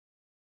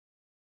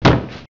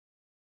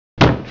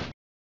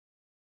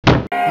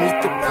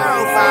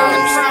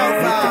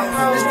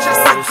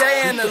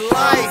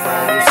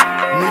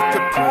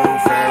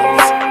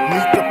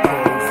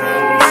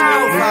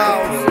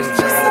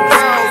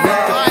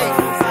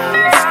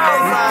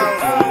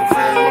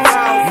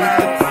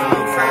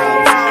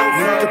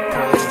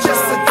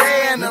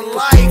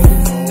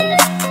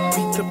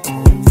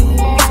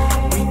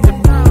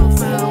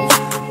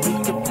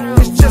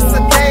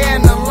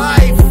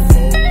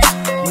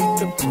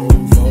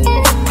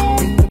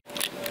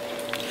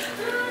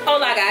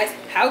Hola guys,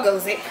 how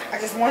goes it? I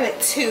just wanted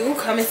to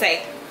come and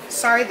say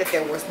sorry that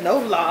there was no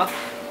vlog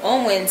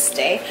on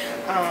Wednesday.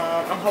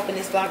 I'm hoping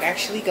this vlog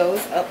actually goes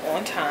up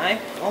on time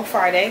on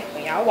Friday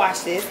when y'all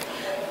watch this.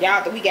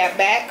 Y'all, we got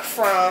back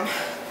from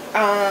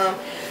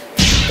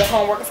the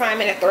homework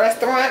assignment at the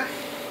restaurant.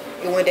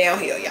 It went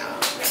downhill,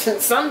 y'all.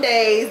 Some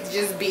days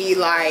just be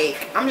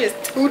like, I'm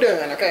just too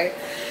done, okay?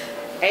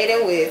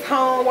 Aiden with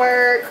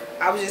homework,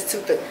 I was just too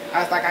through.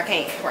 I was like, I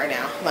can't right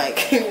now.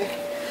 Like,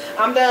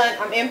 I'm done,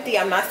 I'm empty,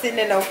 I'm not sitting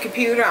at no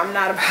computer, I'm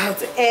not about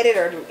to edit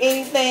or do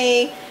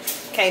anything.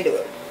 Can't do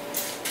it.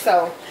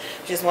 So,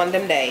 just one of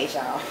them days,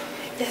 y'all.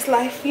 That's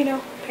life, you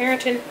know.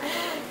 Parenting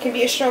can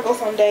be a struggle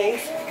some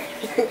days.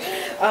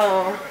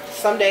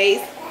 Some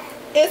days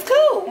it's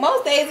cool.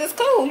 Most days it's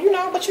cool, you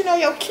know. But you know,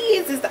 your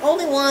kids is the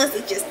only ones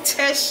that just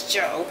test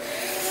your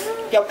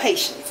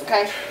patience,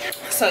 okay?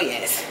 So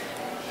yes,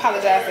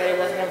 apologize that it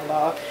wasn't a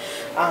vlog.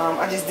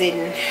 I just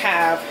didn't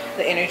have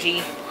the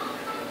energy,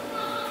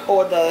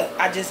 or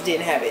I just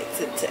didn't have it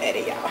to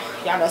edit, y'all.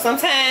 Y'all know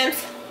sometimes,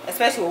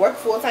 especially with work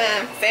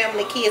full-time,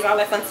 family, kids, all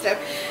that fun stuff,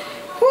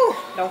 whew,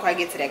 don't quite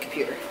get to that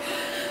computer.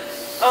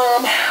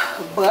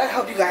 But I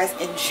hope you guys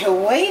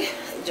enjoyed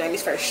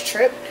Journey's first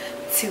trip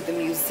to the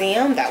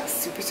museum. That was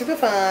super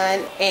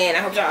fun, and I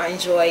hope y'all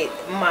enjoyed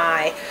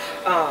my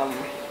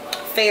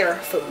fair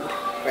food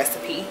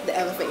recipe, the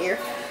elephant ear.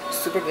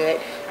 Super good.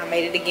 I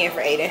made it again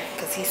for Aiden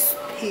because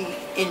he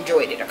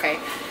enjoyed it, okay?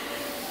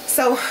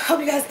 So hope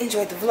you guys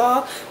enjoyed the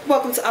vlog.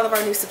 Welcome to all of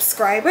our new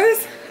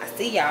subscribers. I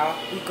see y'all.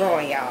 We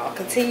growing, y'all.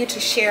 Continue to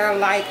share,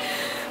 like,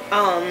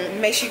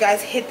 make sure you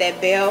guys hit that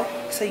bell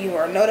so you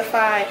are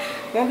notified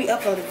when we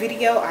upload a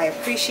video. I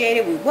appreciate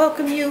it. We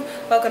welcome you.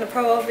 Welcome to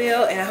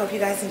Provoville, and I hope you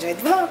guys enjoyed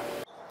the vlog.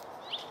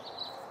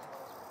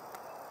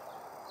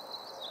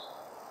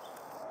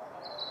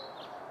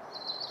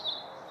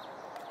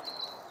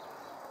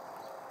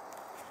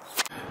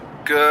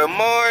 Good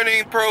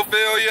morning,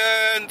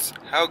 Provillians.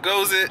 How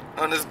goes it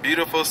on this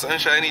beautiful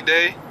sunshiny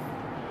day?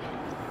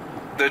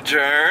 The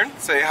Jern,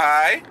 say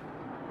hi.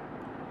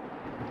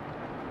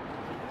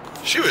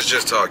 She was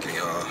just talking,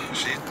 y'all.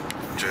 She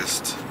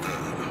just,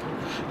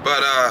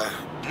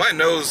 my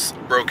nose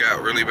broke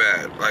out really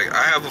bad. Like,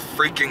 I have a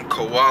freaking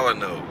koala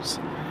nose.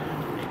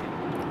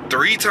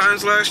 3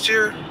 times last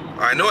year?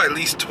 I know at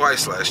least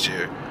twice last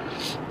year.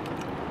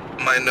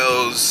 My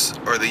nose,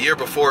 or the year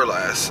before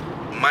last,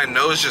 my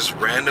nose just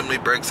randomly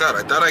breaks out.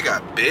 I thought I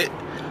got bit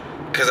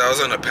because I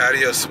was on the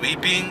patio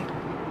sweeping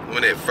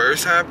when it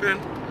first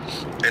happened.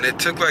 And it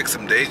took like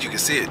some days. You could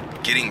see it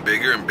getting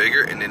bigger and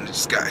bigger, and then it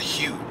just got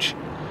huge.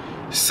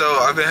 So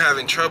I've been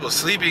having trouble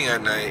sleeping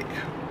at night.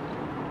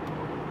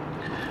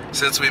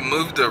 Since we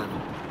moved the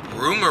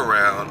room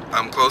around,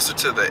 I'm closer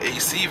to the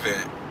AC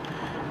vent,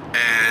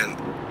 and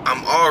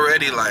I'm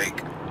already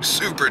like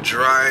super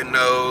dry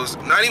nose.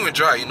 Not even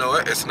dry, you know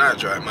what? It's not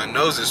dry. My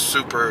nose is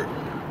super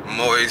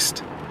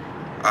moist.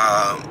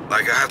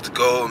 Like I have to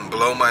go and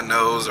blow my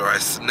nose, or I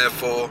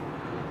sniffle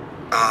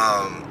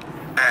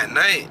at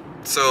night.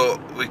 So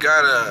we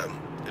got a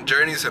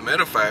Journey's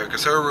humidifier,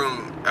 because her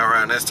room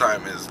around this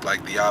time is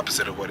like the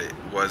opposite of what it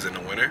was in the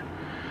winter.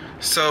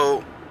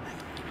 So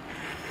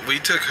we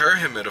took her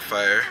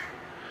humidifier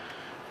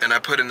and I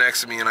put it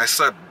next to me, and I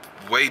slept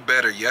way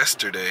better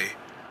yesterday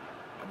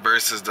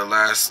versus the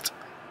last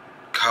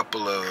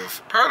couple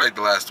of, probably like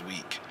the last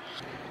week.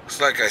 It's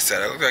like I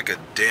said, I look like a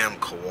damn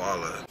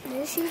koala.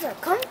 These shoes are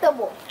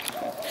comfortable.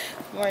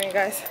 Good morning,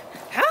 guys.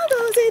 How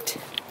goes it?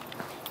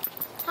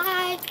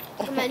 Hi.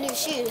 Look at my new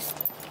shoes.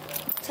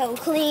 So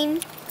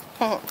clean.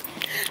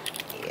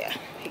 Yeah.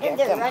 And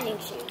they're running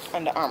shoes.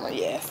 Under Armour,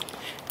 yes.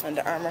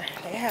 Under Armour.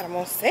 They had them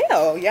on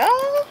sale,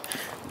 y'all.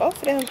 Both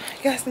of them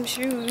got some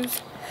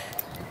shoes.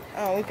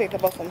 We picked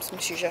up both of them some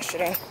shoes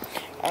yesterday.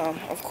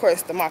 Of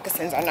course, the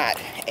moccasins are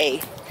not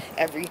a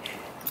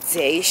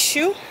everyday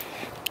shoe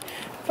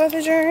for the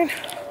Jern.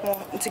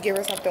 To give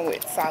her something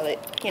with solid,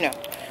 you know,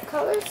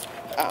 Colors?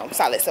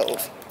 Solid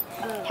soles.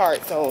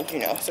 Hard soles, you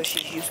know, so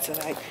she's used to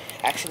like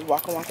actually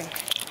walking.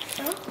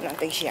 Huh? And I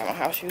think she had on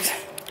house shoes.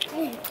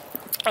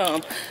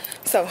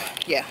 So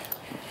yeah,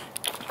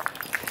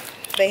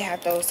 they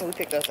had those, so we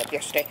picked those up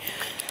yesterday.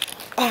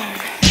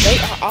 They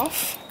are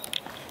off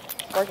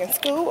work in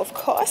school, of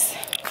course,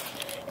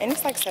 and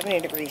it's like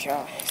 70 degrees,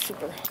 y'all.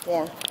 Super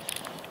warm.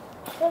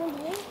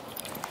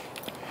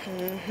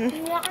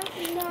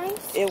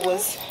 Nice. It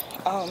was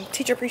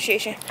teacher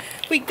appreciation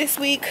week this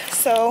week,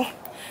 so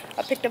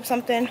I picked up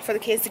something for the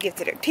kids to give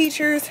to their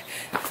teachers.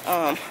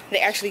 They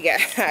actually got,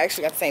 I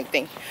actually got the same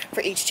thing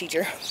for each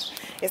teacher.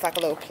 It's like a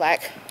little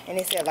plaque, and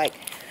it said like,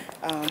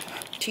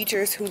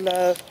 teachers who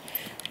love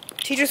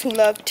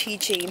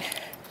teaching,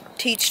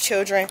 teach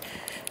children.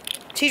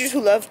 Teachers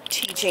who love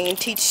teaching,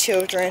 teach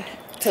children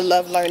to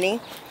love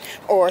learning,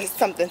 or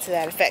something to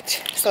that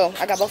effect. So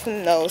I got both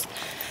of those.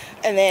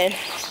 And then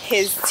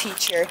his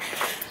teacher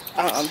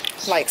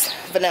likes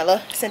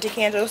vanilla scented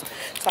candles,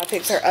 so I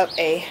picked her up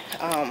a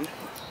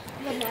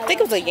I think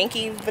it was a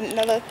Yankee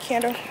vanilla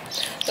candle.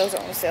 Those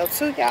are on sale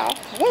too, y'all.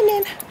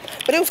 Women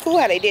But it was cool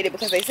how they did it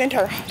because they sent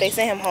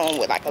him home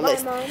with like a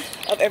list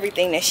of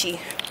everything that she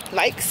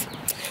likes.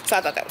 So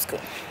I thought that was cool.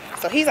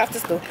 So he's off to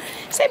school.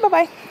 Say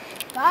bye-bye.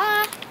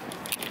 Bye.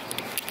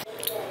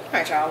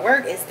 Alright, y'all,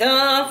 work is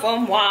done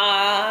from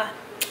why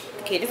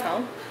the kid is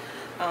home.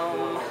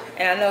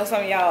 And I know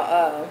some of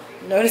y'all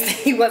noticed that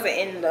he wasn't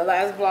in the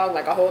last vlog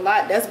like a whole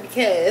lot. That's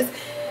because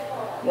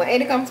when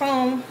Ada comes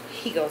home,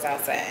 he goes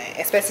outside.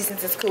 Especially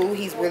since it's cool,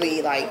 he's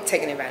really like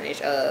taking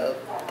advantage of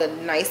the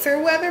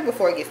nicer weather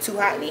before it gets too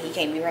hot and then he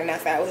can't be running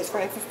outside with his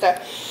friends and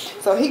stuff.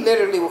 So he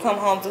literally will come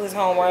home, do his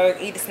homework,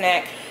 eat a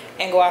snack,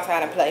 and go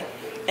outside and play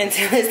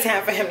until it's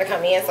time for him to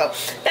come in. So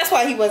that's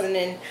why he wasn't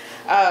in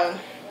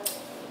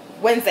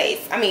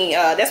Wednesdays. I mean,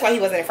 that's why he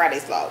wasn't in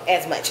Friday's vlog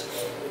as much.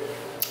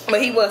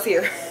 But he was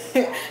here.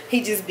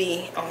 He just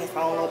be on his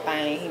own little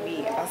thing. He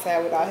be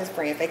outside with all his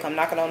friends. They come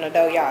knocking on the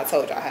door. Y'all, I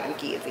told y'all how them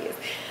kids is.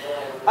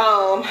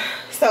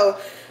 So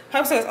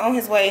Hubster is on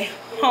his way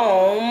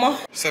home.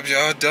 What's up,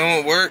 y'all? Done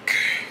with work.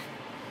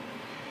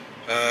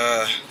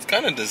 It's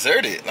kind of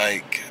deserted.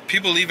 Like,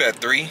 people leave at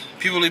 3.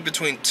 People leave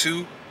between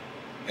 2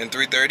 and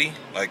 3:30.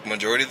 Like,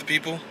 majority of the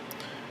people.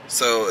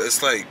 So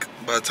it's like,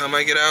 by the time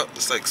I get out,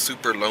 it's like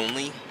super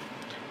lonely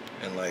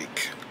and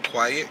like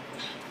quiet.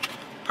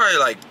 Probably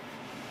like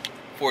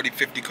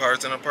 40-50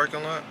 cars in a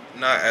parking lot.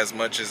 Not as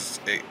much as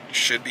it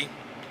should be,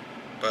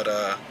 but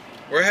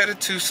we're headed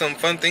to some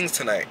fun things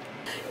tonight.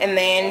 And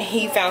then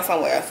he found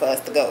somewhere for us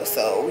to go,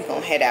 so we're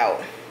gonna head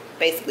out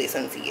basically as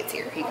soon as he gets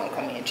here. He's gonna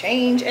come in and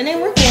change, and then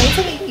we're going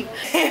to leave.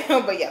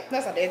 But yeah,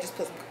 that's all. They just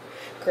put some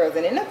curls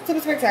in it. Nothing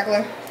super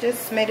spectacular,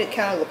 just made it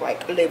kind of look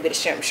like a little bit of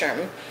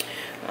shimmy.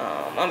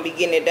 I'm gonna be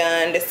getting it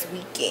done this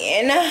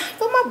weekend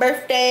for my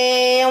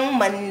birthday on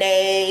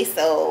Monday,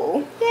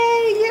 so yay,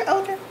 a year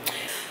older.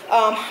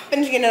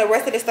 Finish getting the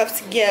rest of this stuff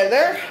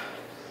together,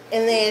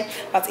 and then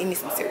about to eat me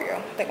some cereal.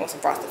 I think I want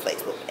some Frosted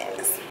Flakes with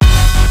bananas.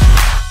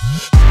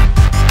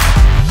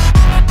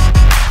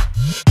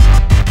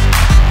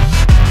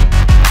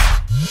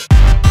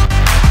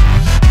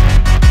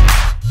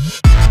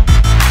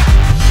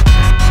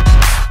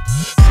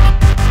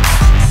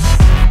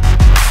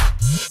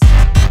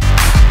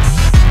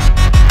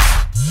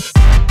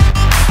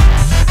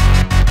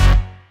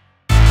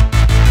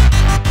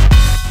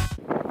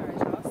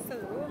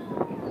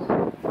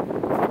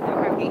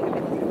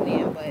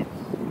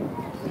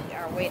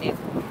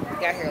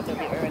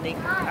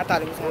 I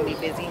thought it was going to be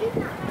busy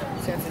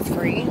since it's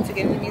free to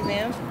get in the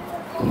museum,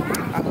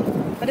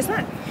 but it's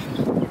not.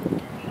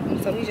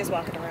 So we just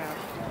walking around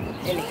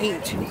in the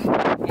heat.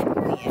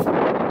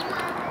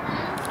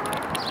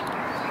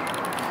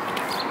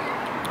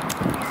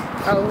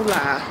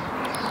 Hola.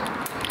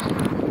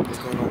 What's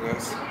going on,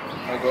 guys?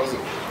 How goes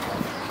it?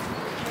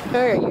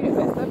 Hey, you done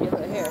messed up your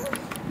little hair.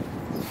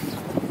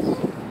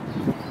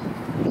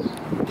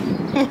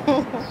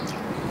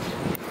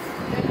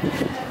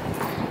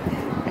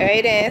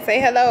 Hey Dan, say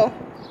hello.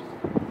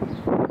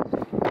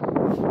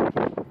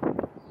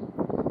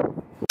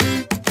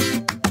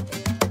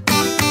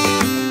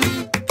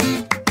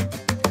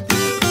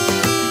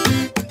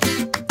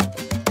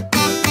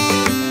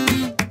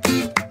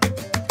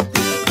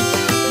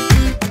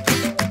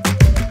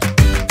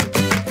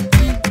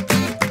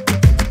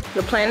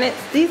 The planets,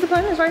 these are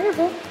planets right here,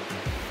 boo.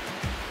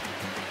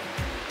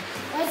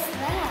 What's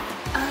that?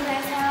 Oh,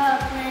 that's how a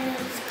planet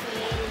is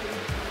created.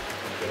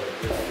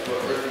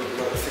 Earth was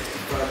about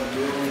 65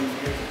 million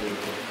years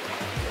ago.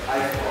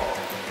 Iceball.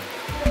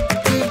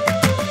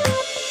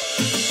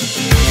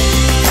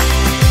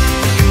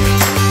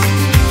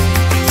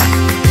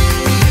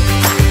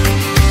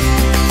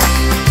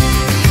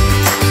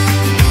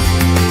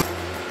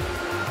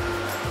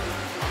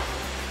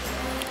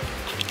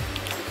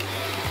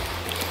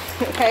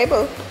 Hey,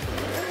 boo.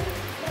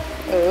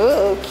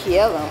 Ooh,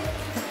 kill him.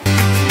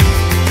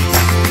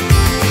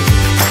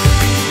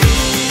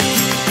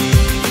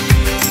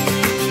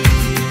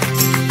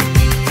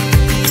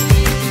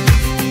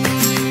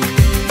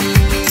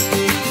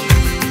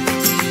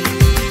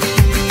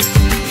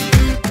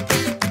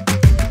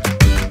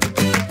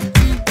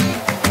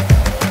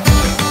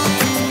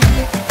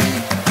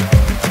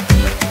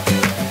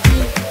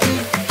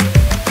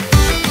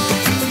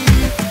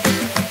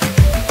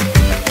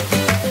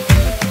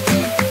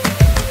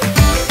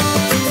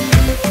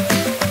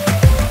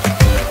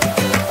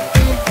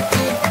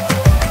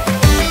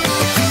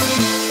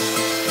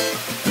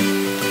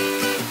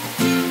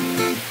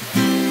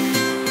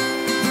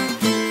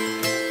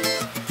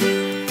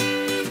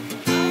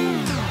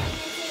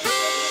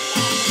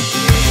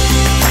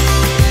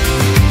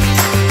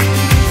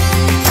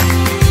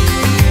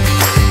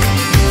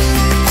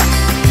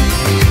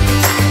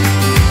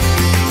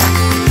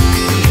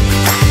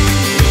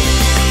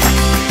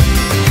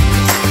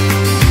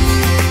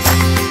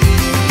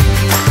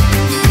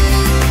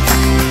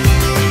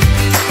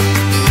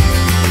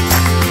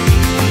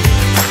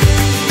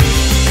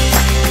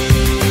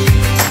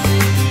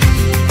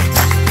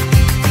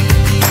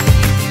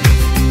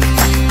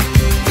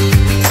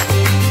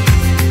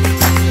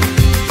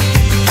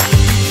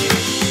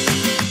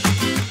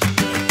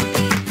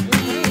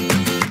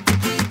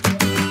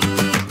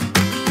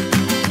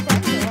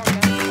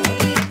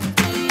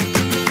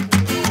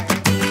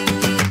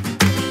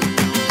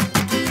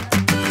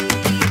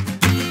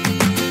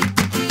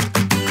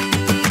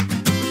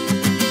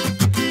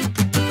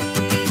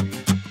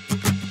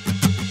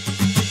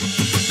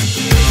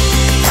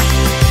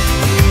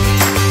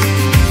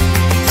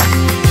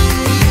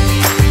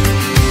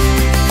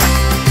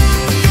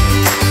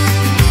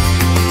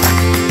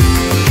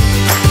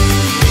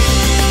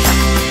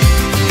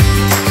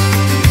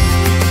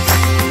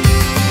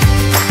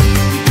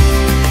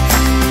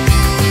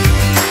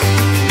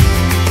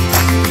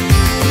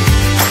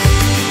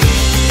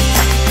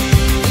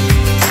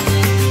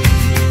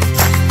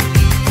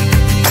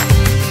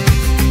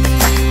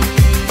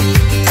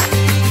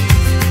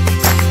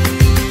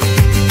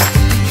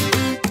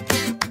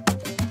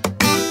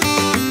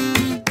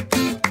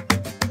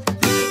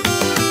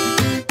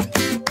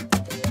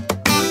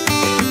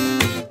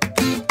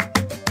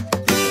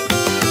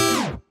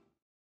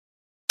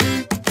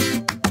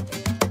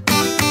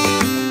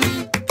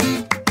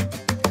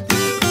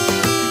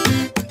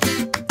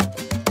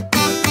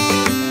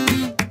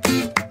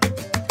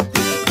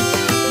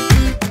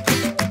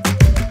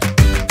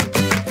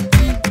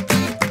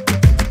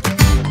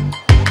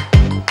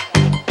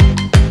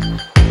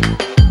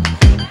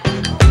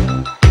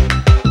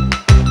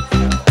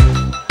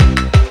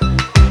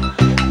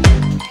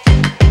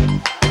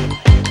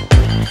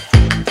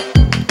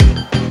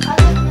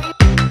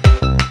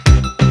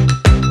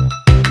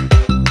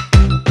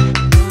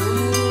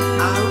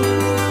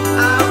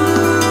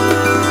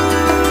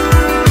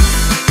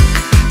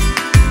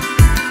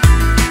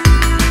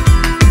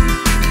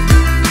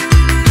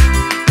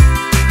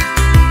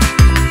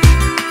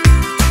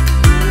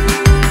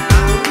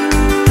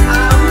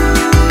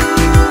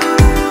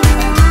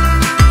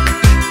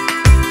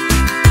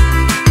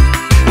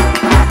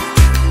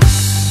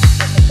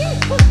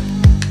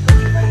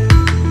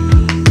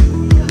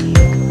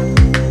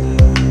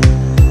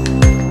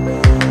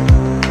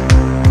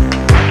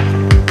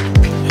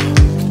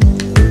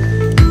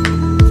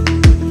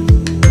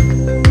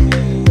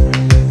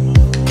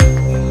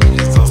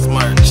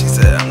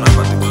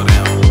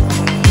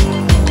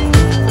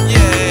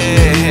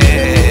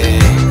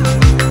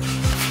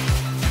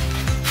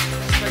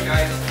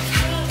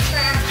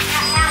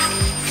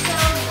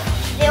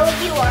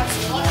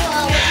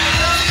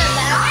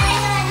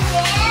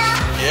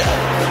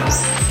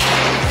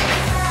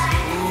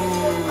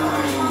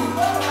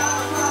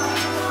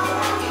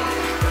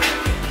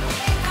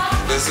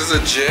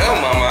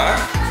 jail, mom.